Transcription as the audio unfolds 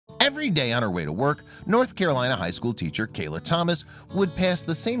Every day on her way to work, North Carolina high school teacher Kayla Thomas would pass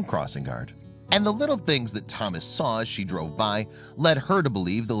the same crossing guard. And the little things that Thomas saw as she drove by led her to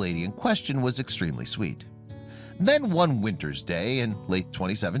believe the lady in question was extremely sweet. Then one winter's day in late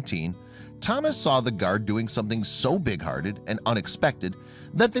 2017, Thomas saw the guard doing something so big-hearted and unexpected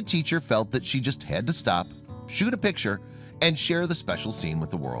that the teacher felt that she just had to stop, shoot a picture, and share the special scene with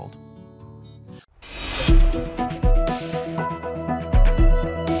the world.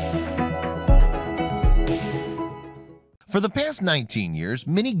 For the past 19 years,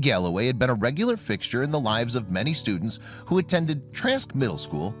 Minnie Galloway had been a regular fixture in the lives of many students who attended Trask Middle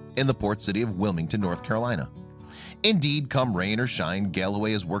School in the port city of Wilmington, North Carolina. Indeed, come rain or shine,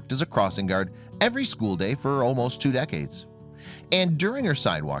 Galloway has worked as a crossing guard every school day for almost 2 decades. And during her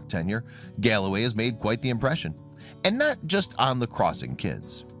sidewalk tenure, Galloway has made quite the impression, and not just on the crossing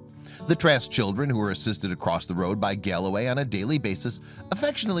kids. The Trask children who are assisted across the road by Galloway on a daily basis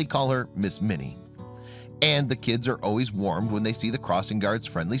affectionately call her Miss Minnie. And the kids are always warmed when they see the crossing guard's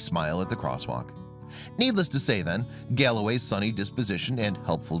friendly smile at the crosswalk. Needless to say then, Galloway's sunny disposition and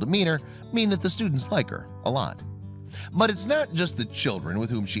helpful demeanor mean that the students like her a lot. But it's not just the children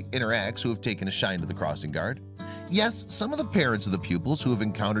with whom she interacts who have taken a shine to the crossing guard. Yes, some of the parents of the pupils who have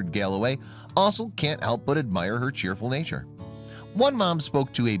encountered Galloway also can't help but admire her cheerful nature. One mom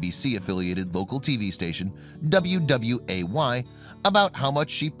spoke to ABC-affiliated local TV station WWAY about how much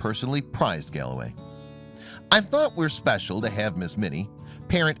she personally prized Galloway. "I've thought we're special to have Miss Minnie,"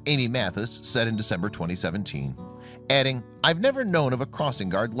 parent Amy Mathis said in December 2017, adding, "I've never known of a crossing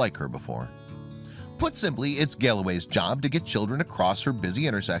guard like her before." Put simply, it's Galloway's job to get children across her busy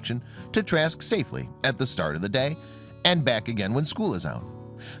intersection to Trask safely at the start of the day and back again when school is out.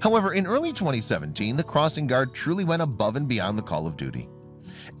 However, in early 2017, the crossing guard truly went above and beyond the call of duty.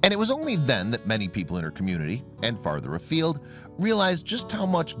 And it was only then that many people in her community and farther afield realized just how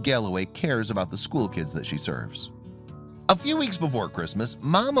much Galloway cares about the school kids that she serves. A few weeks before Christmas,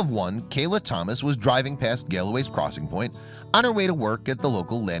 mom of one, Kayla Thomas, was driving past Galloway's crossing point on her way to work at the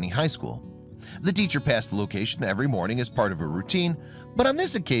local Lanny High School. The teacher passed the location every morning as part of her routine, but on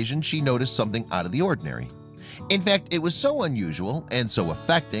this occasion she noticed something out of the ordinary. In fact, it was so unusual and so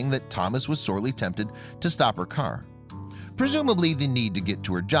affecting that Thomas was sorely tempted to stop her car. Presumably, the need to get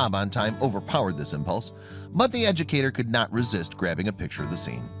to her job on time overpowered this impulse, but the educator could not resist grabbing a picture of the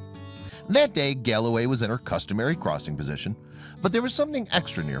scene. That day, Galloway was in her customary crossing position, but there was something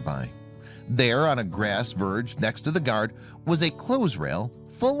extra nearby. There, on a grass verge next to the guard, was a clothes rail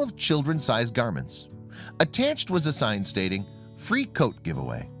full of children-sized garments. Attached was a sign stating, "Free coat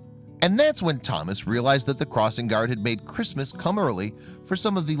giveaway." And that's when Thomas realized that the crossing guard had made Christmas come early for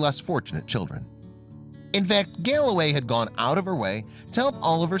some of the less fortunate children. In fact, Galloway had gone out of her way to help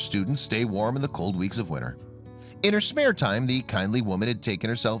all of her students stay warm in the cold weeks of winter. In her spare time, the kindly woman had taken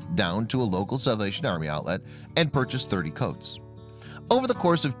herself down to a local Salvation Army outlet and purchased 30 coats. Over the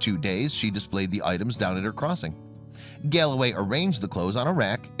course of 2 days, she displayed the items down at her crossing. Galloway arranged the clothes on a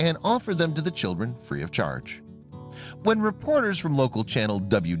rack and offered them to the children free of charge. When reporters from local channel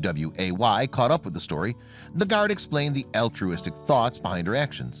WWAY caught up with the story, the guard explained the altruistic thoughts behind her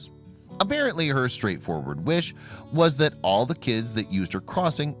actions. Apparently, her straightforward wish was that all the kids that used her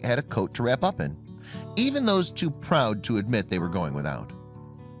crossing had a coat to wrap up in, even those too proud to admit they were going without.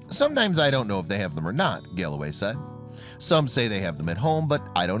 "Sometimes I don't know if they have them or not," Galloway said. "Some say they have them at home, but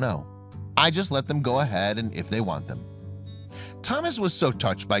I don't know. I just let them go ahead and if they want them." Thomas was so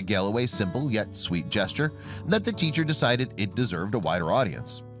touched by Galloway's simple yet sweet gesture that the teacher decided it deserved a wider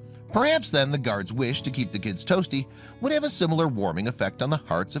audience. Perhaps then the guard's wish to keep the kids toasty would have a similar warming effect on the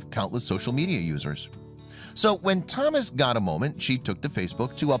hearts of countless social media users. So when Thomas got a moment, she took to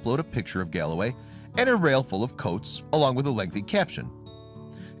Facebook to upload a picture of Galloway and a rail full of coats along with a lengthy caption.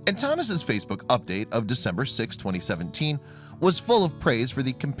 And Thomas's Facebook update of December 6, 2017 was full of praise for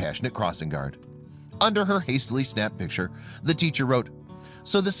the compassionate crossing guard. Under her hastily snapped picture, the teacher wrote,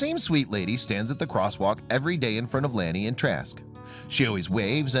 "So the same sweet lady stands at the crosswalk every day in front of Lanny and Trask. She always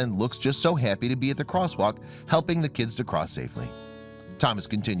waves and looks just so happy to be at the crosswalk helping the kids to cross safely." Thomas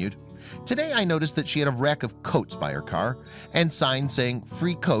continued, "Today I noticed that she had a rack of coats by her car and signs saying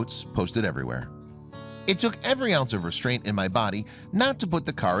 'free coats' posted everywhere. It took every ounce of restraint in my body not to put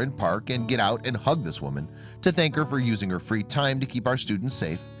the car in park and get out and hug this woman, to thank her for using her free time to keep our students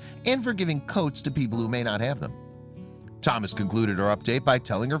safe and for giving coats to people who may not have them." Thomas concluded her update by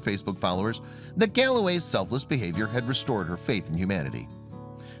telling her Facebook followers that Galloway's selfless behavior had restored her faith in humanity.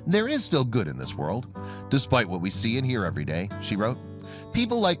 "There is still good in this world, despite what we see and hear every day," she wrote.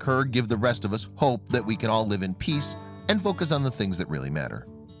 "People like her give the rest of us hope that we can all live in peace and focus on the things that really matter."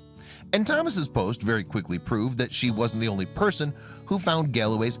 And Thomas's post very quickly proved that she wasn't the only person who found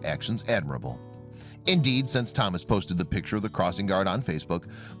Galloway's actions admirable. Indeed, since Thomas posted the picture of the crossing guard on Facebook,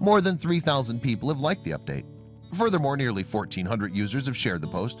 more than 3,000 people have liked the update. Furthermore, nearly 1,400 users have shared the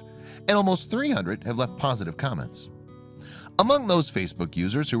post, and almost 300 have left positive comments. Among those Facebook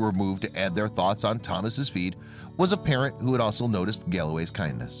users who were moved to add their thoughts on Thomas's feed was a parent who had also noticed Galloway's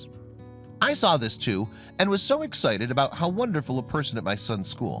kindness. "I saw this too and was so excited about how wonderful a person at my son's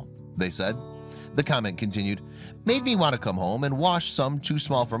school," they said. The comment continued, "Made me want to come home and wash some too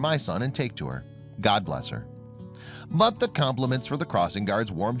small for my son and take to her. God bless her." But the compliments for the crossing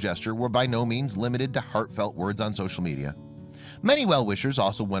guard's warm gesture were by no means limited to heartfelt words on social media. Many well-wishers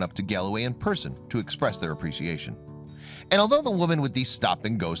also went up to Galloway in person to express their appreciation. And although the woman with the stop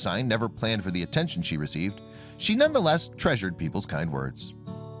and go sign never planned for the attention she received, she nonetheless treasured people's kind words.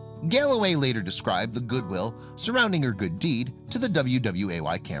 Galloway later described the goodwill surrounding her good deed to the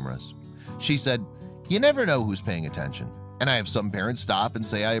WWAY cameras. She said, "You never know who's paying attention, and I have some parents stop and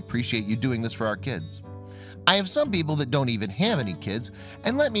say I appreciate you doing this for our kids. I have some people that don't even have any kids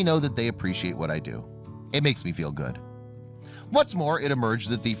and let me know that they appreciate what I do. It makes me feel good." What's more, it emerged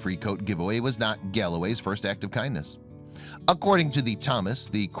that the free coat giveaway was not Galloway's first act of kindness. According to Thomas,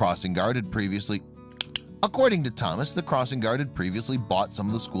 the crossing guard had previously bought some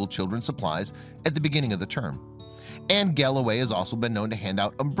of the school children's supplies at the beginning of the term. And Galloway has also been known to hand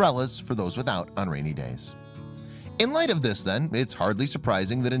out umbrellas for those without on rainy days. In light of this, then, it's hardly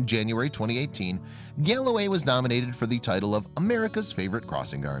surprising that in January 2018, Galloway was nominated for the title of America's Favorite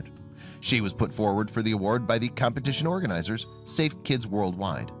Crossing Guard. She was put forward for the award by the competition organizers, Safe Kids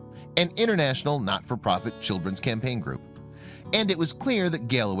Worldwide, an international not-for-profit children's campaign group. And it was clear that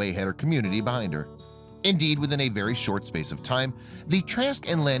Galloway had her community behind her. Indeed, within a very short space of time, the Trask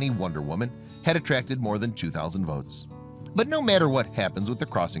and Lanny Wonder Woman had attracted more than 2,000 votes. But no matter what happens with the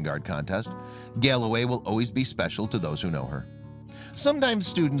crossing guard contest, Galloway will always be special to those who know her. Sometimes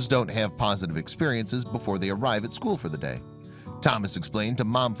students don't have positive experiences before they arrive at school for the day. Thomas explained to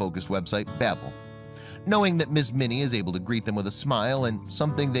mom-focused website Babbel. "Knowing that Miss Minnie is able to greet them with a smile and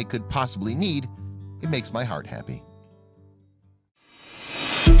something they could possibly need, it makes my heart happy."